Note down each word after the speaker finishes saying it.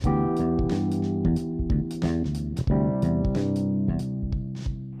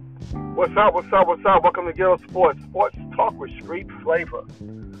What's up? What's up? What's up? Welcome to Ghetto Sports. Sports talk with street flavor.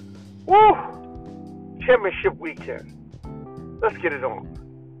 Woo! Championship weekend. Let's get it on.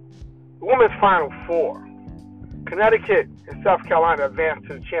 The Women's Final Four. Connecticut and South Carolina advanced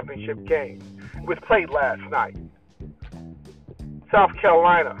to the championship game. It was played last night. South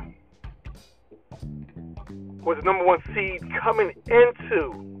Carolina was the number one seed coming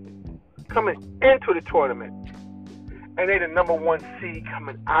into the tournament. And they the number one seed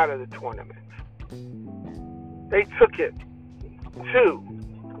coming out of the tournament. They took it to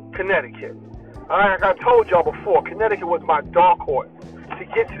Connecticut. Like I told y'all before, Connecticut was my dark horse to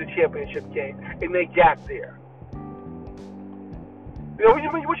get to the championship game, and they got there. You know,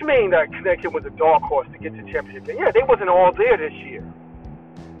 what you mean that Connecticut was a dark horse to get to the championship game? Yeah, they wasn't all there this year.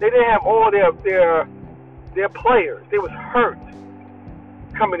 They didn't have all their players. They was hurt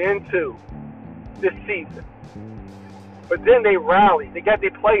coming into this season. But then they rallied. They got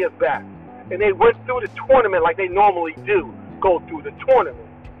their players back. And they went through the tournament like they normally do, go through the tournament.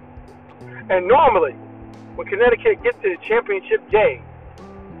 And normally, when Connecticut gets to the championship game,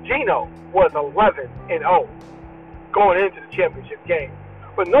 Gino was 11-0 going into the championship game.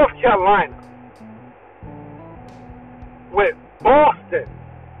 But North Carolina, with Boston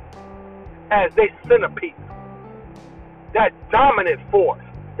as their centerpiece, that dominant force,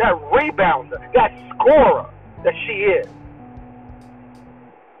 that rebounder, that scorer that she is,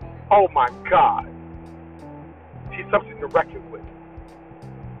 oh my God, she's something to reckon with.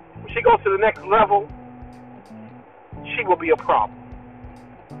 When she goes to the next level, she will be a problem.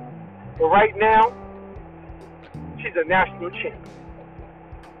 But right now, she's a national champion.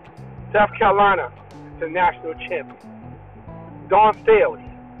 South Carolina is a national champion. Dawn Staley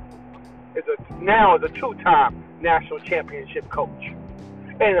is now a two-time national championship coach.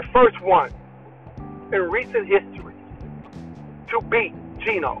 And the first one in recent history to beat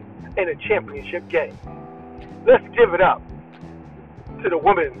Gino in a championship game. Let's give it up to the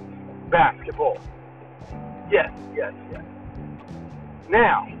women's basketball. Yes, yes, yes.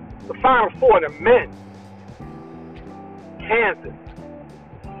 Now, the Final Four, the men. Kansas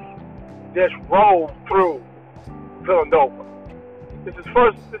just rolled through Villanova. This is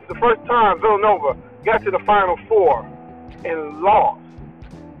the first time Villanova got to the Final Four and lost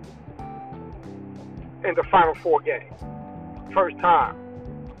in the Final Four game. First time.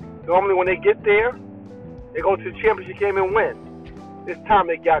 Normally when they get there, they go to the championship game and win. This time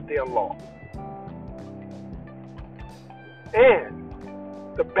they got there and lost. And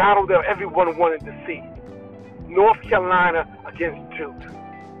the battle that everyone wanted to see. North Carolina against Duke.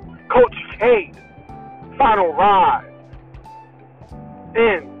 Coach K's final ride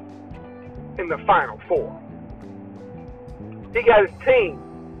in the Final Four. He got his team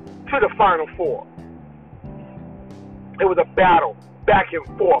to the Final Four. It was a battle, back and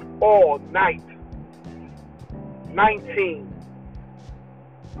forth, all night. 19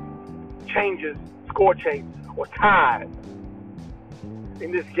 score changes, or tied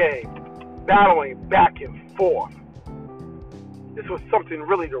in this game, battling back and forth. This was something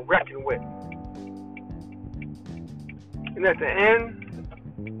really to reckon with. And at the end,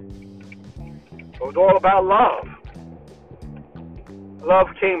 it was all about love. Love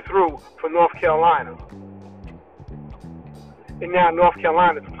came through for North Carolina. And now North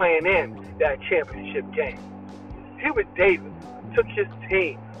Carolina is playing in that championship game. Hubert Davis took his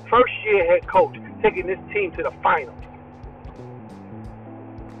team, first year head coach, taking this team to the finals.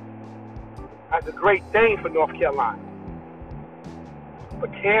 That's a great thing for North Carolina.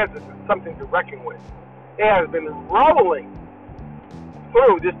 But Kansas is something to reckon with. They have been rolling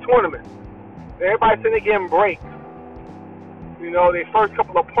through this tournament. Everybody's saying they're getting breaks. You know, their first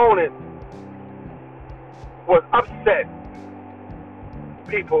couple opponents was upset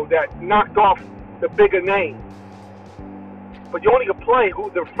people that knocked off the bigger names. But you only can play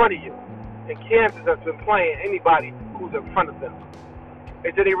who's in front of you. And Kansas has been playing anybody who's in front of them.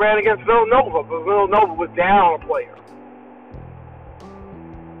 They said they ran against Villanova, but Villanova was down a player.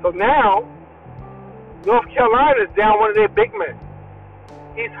 So now, North Carolina is down one of their big men.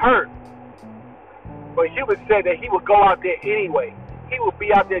 He's hurt. But Hubert said that he would go out there anyway. He would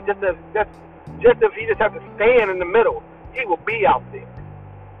be out there just if he just had to stand in the middle. He will be out there.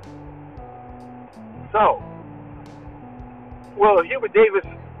 So, will Hubert Davis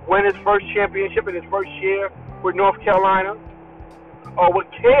win his first championship in his first year with North Carolina? Or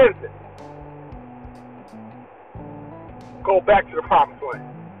would Kansas go back to the promised land?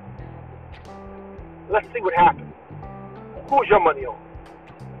 Let's see what happens. Who's your money on?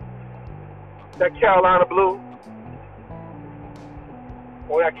 That Carolina Blue?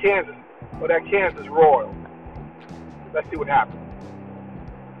 Or that Kansas Royal? Let's see what happens.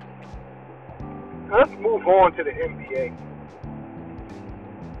 Let's move on to the NBA.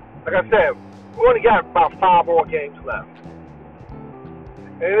 Like I said, we only got about 5 more games left.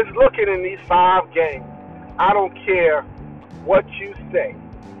 And it's looking in these 5 games. I don't care what you say.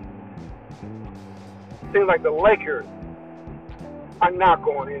 Seems like the Lakers are not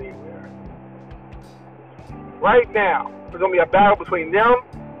going anywhere. Right now, there's going to be a battle between them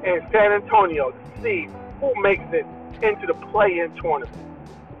and San Antonio to see who makes it into the play-in tournament.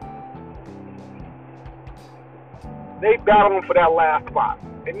 They battling for that last spot.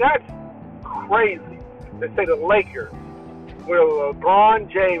 And that's crazy to say the Lakers, with LeBron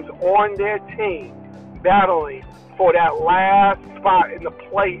James on their team, battling for that last spot in the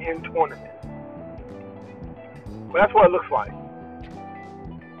play-in tournament. But that's what it looks like.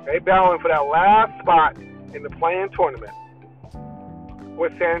 They battling for that last spot in the play-in tournament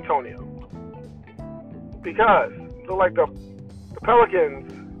with San Antonio. Because it looks like the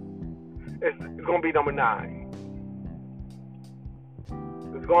Pelicans is going to be number 9.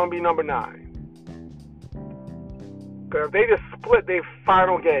 It's going to be number 9. Because if they just split their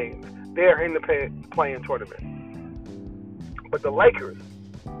final games, they're in the play-in tournament. But the Lakers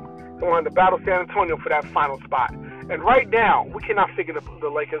going to have to battle San Antonio for that final spot. And right now, we cannot figure the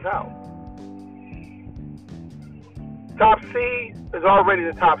Lakers out. Top seed is already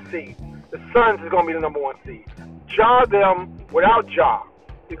the top seed. The Suns is going to be the number 1 seed. Ja them without Ja.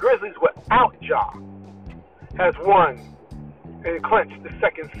 The Grizzlies without Ja has won and clinched the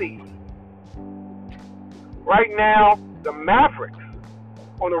 2nd seed. Right now, the Mavericks,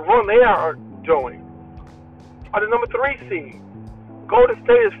 on the run they are doing, are the number 3 seed. Golden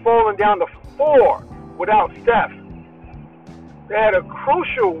State is falling down to 4 without Steph. They had a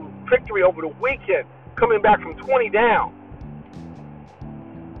crucial victory over the weekend, coming back from 20 down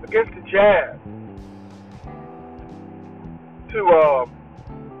against the Jazz to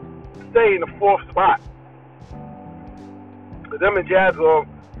stay in the 4th spot. Them and Jazz will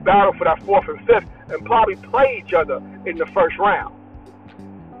battle for that 4th and 5th and probably play each other in the 1st round.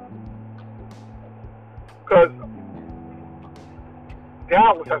 Because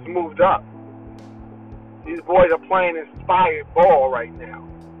Dallas has moved up. These boys are playing inspired ball right now.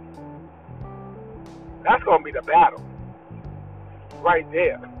 That's going to be the battle right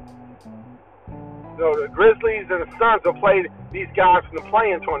there. So the Grizzlies and the Suns will play these guys from the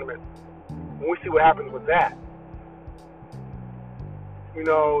play-in tournament. And we see what happens with that. You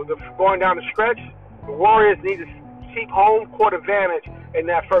know, going down the stretch, the Warriors need to keep home court advantage in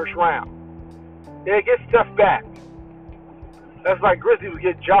that 1st round. They get Steph back. That's like Grizzlies will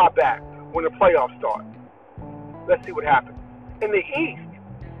get Ja back when the playoffs start. Let's see what happens. In the East,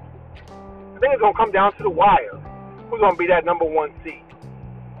 I think it's going to come down to the wire. Who's going to be that number 1 seed?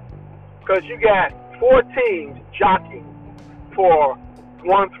 Because you got 4 teams jockeying for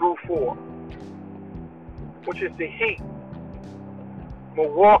 1 through 4, which is the Heat,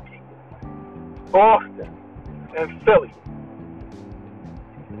 Milwaukee, Boston, and Philly.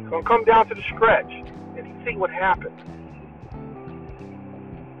 It's going to come down to the stretch and see what happens.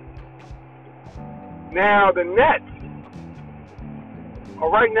 Now, the Nets are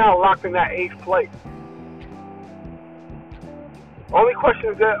right now locked in that 8th place. Only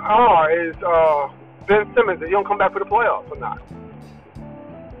questions that is Ben Simmons, is he going to come back for the playoffs or not?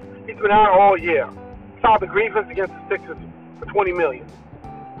 He's been out all year. Filed a grievance against the Sixers for $20 million.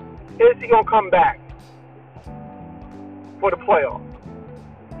 Is he going to come back for the playoffs?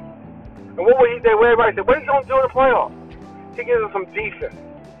 And what would he say? Everybody said, what is he going to do in the playoffs? He gives us some defense.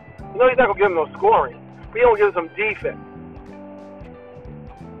 You know he's not going to give them no scoring, but he's going to give them some defense.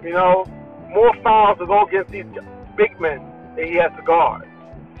 You know, more fouls to go against these big men that he has to guard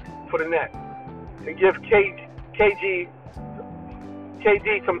for the Nets. And give KD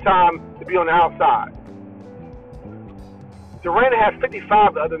some time to be on the outside. Durant had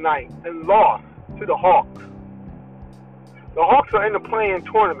 55 the other night and lost to the Hawks. The Hawks are in the play-in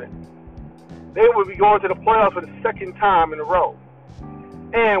tournament. They will be going to the playoffs for the 2nd time in a row,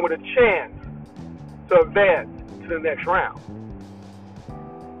 and with a chance to advance to the next round.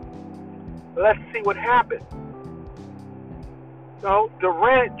 Let's see what happens. So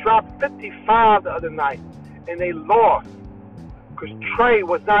Durant dropped 55 the other night, and they lost because Trey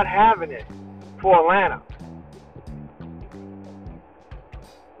was not having it for Atlanta.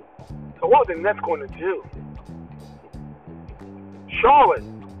 So what are the Nets going to do? Charlotte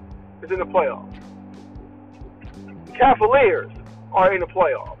is in the playoffs. The Cavaliers are in the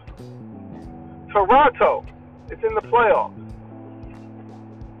playoffs. Toronto is in the playoffs.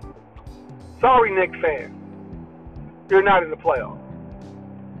 Sorry, Knicks fans. You're not in the playoffs.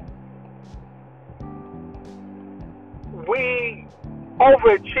 We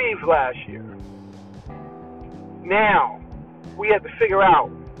overachieved last year. Now, we have to figure out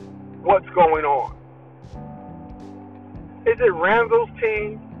what's going on. Is it Randall's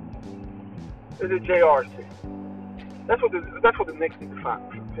team? Is it JR's team? That's what the Knicks need to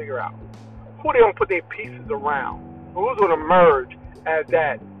figure out. Who they gonna put their pieces around? Who's gonna emerge as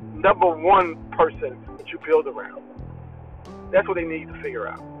that number one person that you build around? That's what they need to figure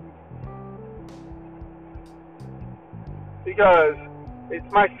out. Because it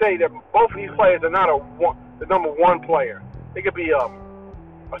might say that both of these players are not the number one player. They could be a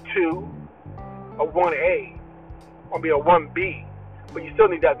 2, a 1A, or be a 1B, but you still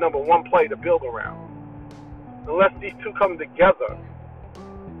need that number one player to build around. Unless these two come together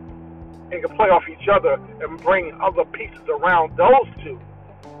and can play off each other and bring other pieces around those two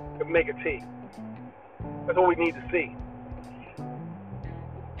to make a team. That's what we need to see.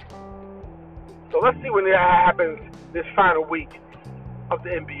 So let's see when that happens this final week of the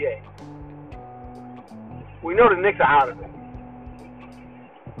NBA. We know the Knicks are out of it.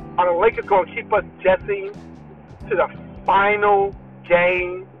 Are the Lakers going to keep us guessing to the final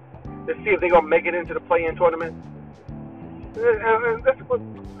game to see if they're going to make it into the play-in tournament? And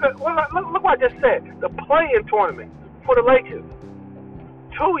look what I just said. The play-in tournament for the Lakers,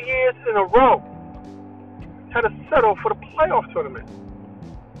 2 years in a row, had to settle for the playoff tournament.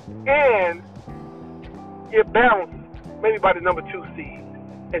 And get bounced maybe by the number 2 seed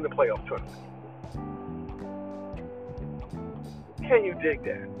in the playoff tournament. Can you dig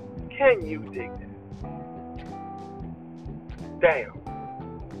that? Can you dig that? Damn.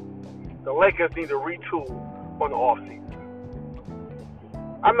 The Lakers need to retool on the offseason.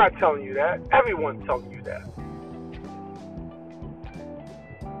 I'm not telling you that. Everyone's telling you that.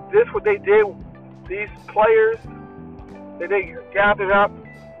 This what they did, these players that they gathered up,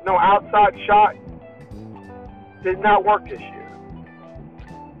 no outside shot, did not work this year.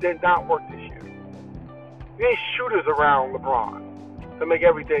 Did not work this year. You need shooters around LeBron to make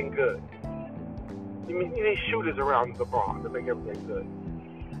everything good. You need shooters around LeBron to make everything good.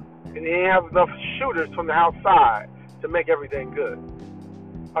 And you didn't have enough shooters from the outside to make everything good.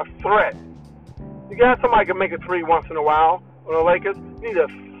 A threat. You got somebody who can make a three once in a while on the Lakers. You need a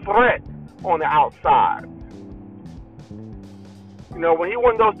threat on the outside. You know, when he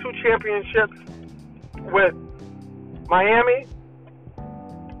won those 2 championships with Miami,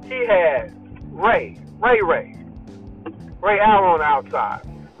 he had Ray Allen on the outside,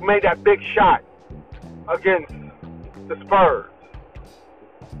 who made that big shot against the Spurs.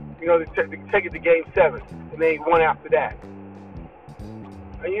 You know, to take it to Game 7, and they won after that.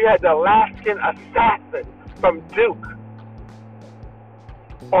 And you had the Alaskan assassin from Duke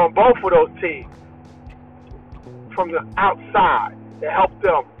on both of those teams from the outside that helped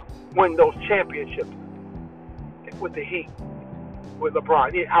them win those championships with the Heat, with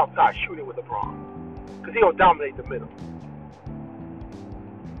LeBron. He need outside shooting with LeBron because he'll dominate the middle.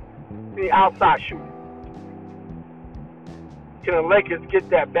 He need outside shooting. Can the Lakers get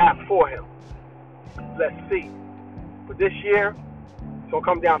that back for him? Let's see. But this year, it's going to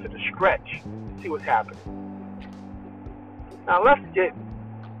come down to the stretch. See what's happening. Now, let's get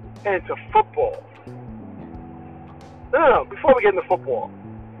into football. No. Before we get into football,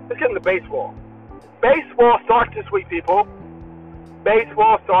 let's get into baseball. Baseball starts this week, people.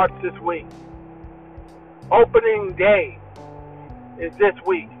 Baseball starts this week. Opening day is this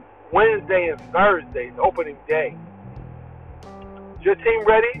week. Wednesday and Thursday is opening day. Is your team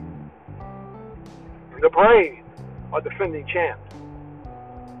ready? The Braves are defending champs.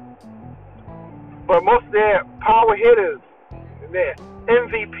 But most of their power hitters, and their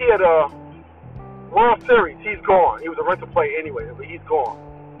MVP of the World Series, he's gone. He was a rental player anyway, but he's gone.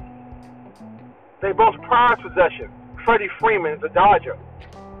 They both prized possession. Freddie Freeman is a Dodger.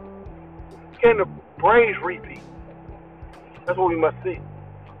 Can the Braves repeat? That's what we must see.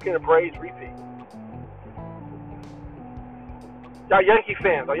 Can the Braves repeat? Y'all Yankee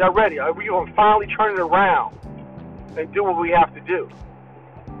fans, are y'all ready? Are we going to finally turn it around and do what we have to do?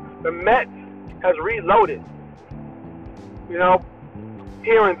 The Mets has reloaded, you know,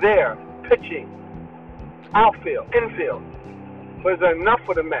 here and there, pitching, outfield, infield. But is there enough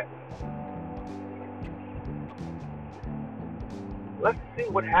for the Mets? Let's see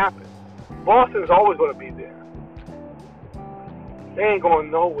what happens. Boston's always going to be there. They ain't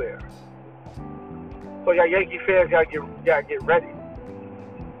going nowhere. So y'all Yankee fans gotta get ready.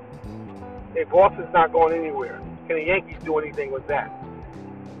 If Boston's not going anywhere, can the Yankees do anything with that?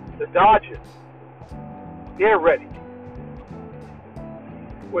 The Dodgers, they're ready.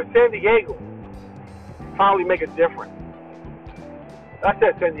 Will San Diego finally make a difference? I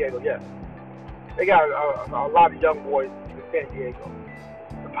said San Diego, yes. They got a lot of young boys in San Diego.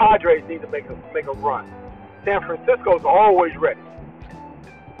 The Padres need to make a run. San Francisco's always ready.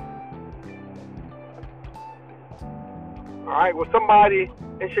 All right, will somebody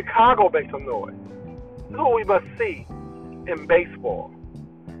in Chicago make some noise? This is what we must see in baseball.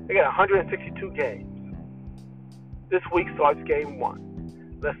 They got 162 games. This week starts game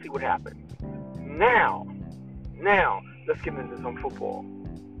 1. Let's see what happens. Now, let's get into some football.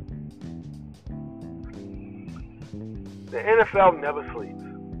 The NFL never sleeps.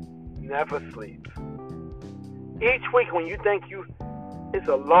 Never sleeps. Each week when you think it's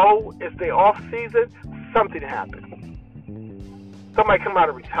a low, it's the off season, something happens. Somebody come out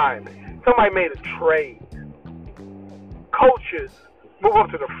of retirement. Somebody made a trade. Coaches move up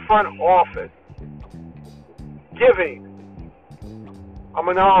to the front office, giving a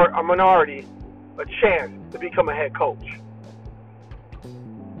minority a chance to become a head coach.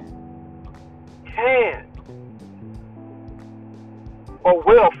 Can or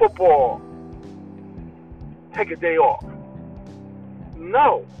will football take a day off?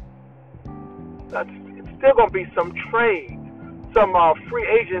 No. It's still going to be some trade, some free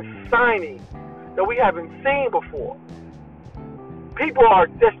agent signing that we haven't seen before. People are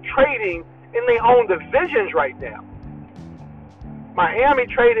just trading in their own divisions right now. Miami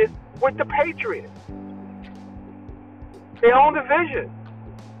traded with the Patriots. Their own division.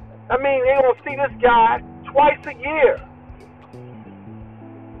 I mean, they don't see this guy twice a year.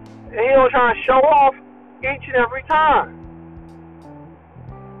 And he don't try to show off each and every time.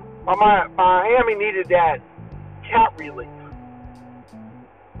 Miami needed that cap relief.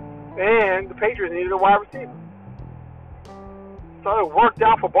 And the Patriots needed a wide receiver. So it worked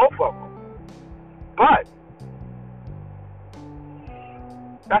out for both of them. But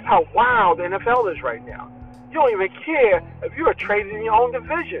that's how wild the NFL is right now. You don't even care if you're traded in your own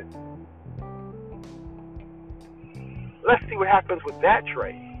division. Let's see what happens with that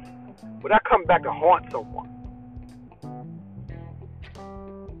trade. Will that come back to haunt someone?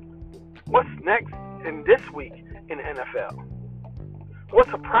 What's next in this week in the NFL? What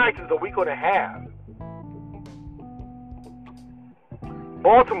surprises are we going to have?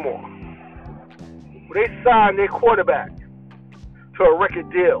 Baltimore, they signed their quarterback to a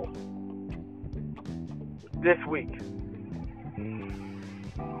record deal this week.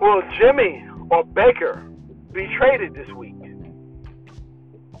 Will Jimmy or Baker be traded this week?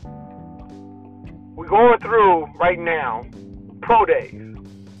 We're going through right now pro days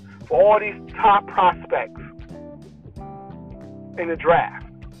for all these top prospects in the draft.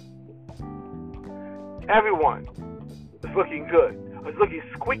 Everyone is looking good. It's looking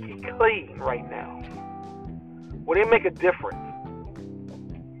squeaky clean right now. Will they make a difference?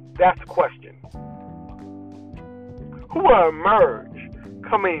 That's the question. Who will emerge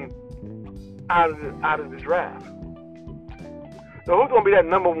coming out of the draft? So who's going to be that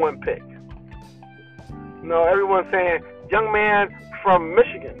number 1 pick? You know, everyone's saying young man from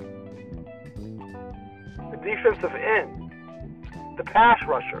Michigan, the defensive end, the pass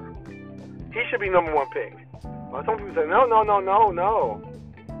rusher. He should be number 1 pick. Well, some people say, no.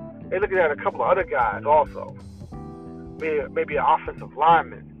 They're looking at a couple of other guys also. Maybe an offensive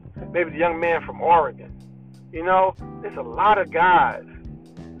lineman. Maybe the young man from Oregon. You know, there's a lot of guys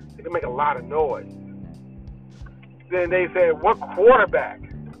that can make a lot of noise. Then they said, what quarterback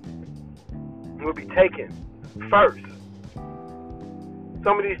will be taken first?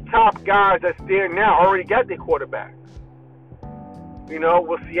 Some of these top guys that's there now already got their quarterback. You know,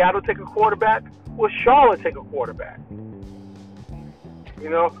 will Seattle take a quarterback? Will Charlotte take a quarterback? You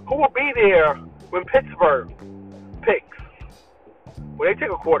know, who will be there when Pittsburgh picks? Will they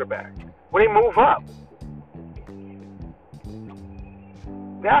take a quarterback? Will they move up?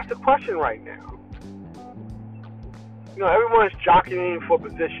 That's the question right now. You know, everyone's jockeying for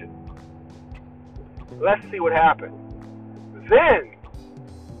position. Let's see what happens. Then,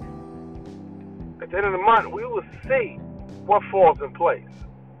 at the end of the month, we will see what falls in place.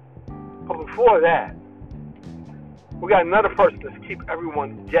 But before that, we got another person that's keep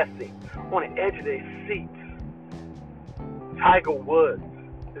everyone guessing, on the edge of their seats. Tiger Woods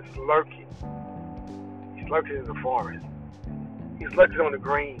is lurking. He's lurking in the forest. He's lurking on the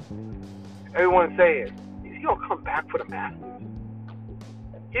green. Everyone's saying, is he going to come back for the Masters?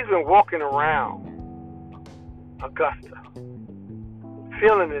 He's been walking around Augusta,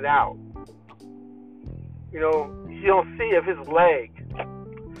 feeling it out. You know, you don't see if his leg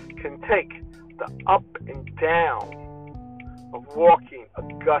can take the up and down of walking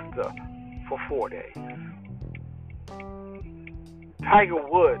Augusta for 4 days. Tiger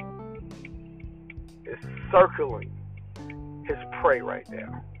Woods is circling his prey right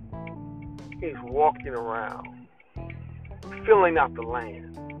now. He's walking around, filling out the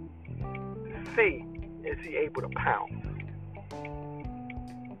land to see Is he able to pounce?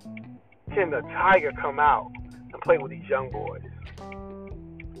 Can the Tiger come out and play with these young boys?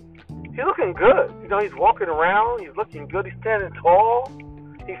 He's looking good. You know, he's walking around. He's looking good. He's standing tall.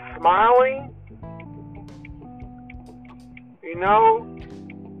 He's smiling. You know,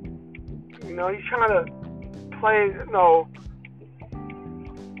 he's trying to play it low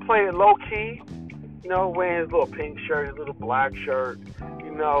key. You know, wearing his little pink shirt, his little black shirt.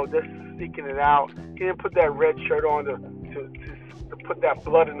 You know, just sneaking it out. He didn't put that red shirt on to put that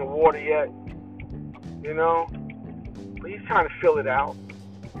blood in the water yet. You know, but he's trying to fill it out.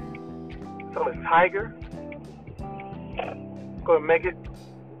 So is Tiger going to make it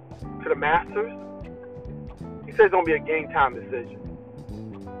to the Masters? He says it's going to be a game time decision.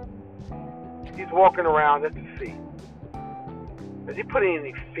 He's walking around just to see. Is he putting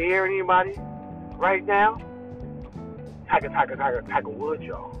any fear in anybody right now? Tiger Woods,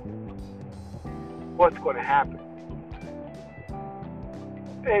 y'all. What's going to happen?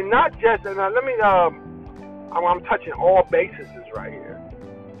 And not just, and let me, I'm touching all bases right here.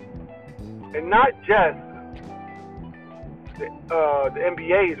 And not just the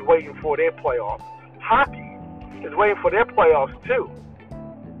NBA is waiting for their playoffs. Hockey is waiting for their playoffs too.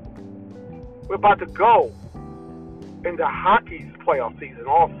 We're about to go into hockey's playoff season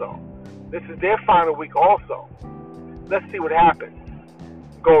also. This is their final week also. Let's see what happens.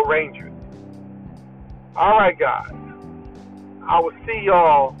 Go Rangers. All right, guys. I will see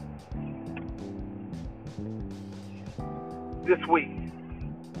y'all this week.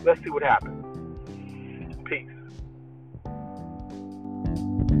 Let's see what happens.